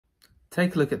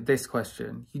Take a look at this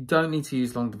question. You don't need to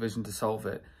use long division to solve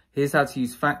it. Here's how to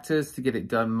use factors to get it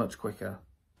done much quicker.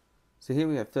 So here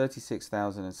we have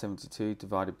 36,072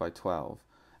 divided by 12.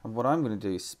 And what I'm going to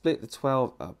do is split the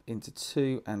 12 up into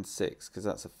 2 and 6, because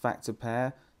that's a factor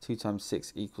pair. 2 times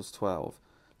 6 equals 12.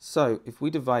 So if we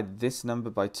divide this number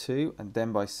by 2 and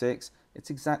then by 6, it's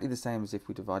exactly the same as if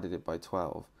we divided it by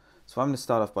 12. So I'm going to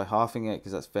start off by halving it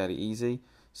because that's fairly easy.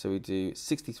 So we do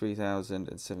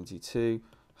 63,072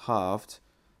 halved,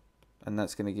 and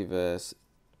that's going to give us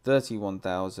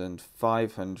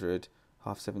 31,500.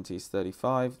 Half 70 is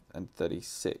 35 and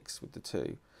 36 with the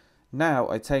 2. Now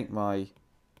I take my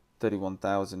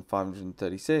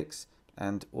 31,536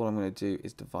 and all I'm going to do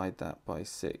is divide that by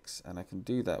 6, and I can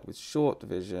do that with short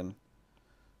division,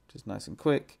 which is nice and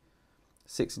quick.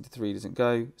 6 into 3 doesn't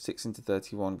go, 6 into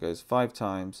 31 goes 5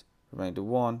 times, remainder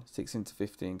 1, 6 into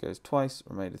 15 goes twice,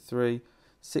 remainder 3,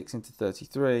 6 into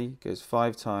 33 goes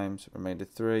 5 times, remainder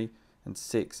 3, and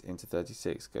 6 into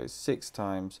 36 goes 6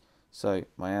 times. So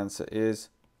my answer is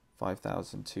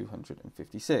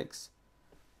 5,256.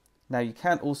 Now you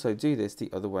can also do this the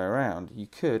other way around. You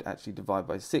could actually divide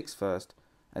by 6 first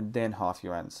and then half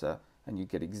your answer, and you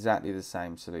get exactly the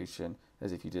same solution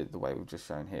as if you did it the way we've just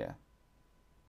shown here.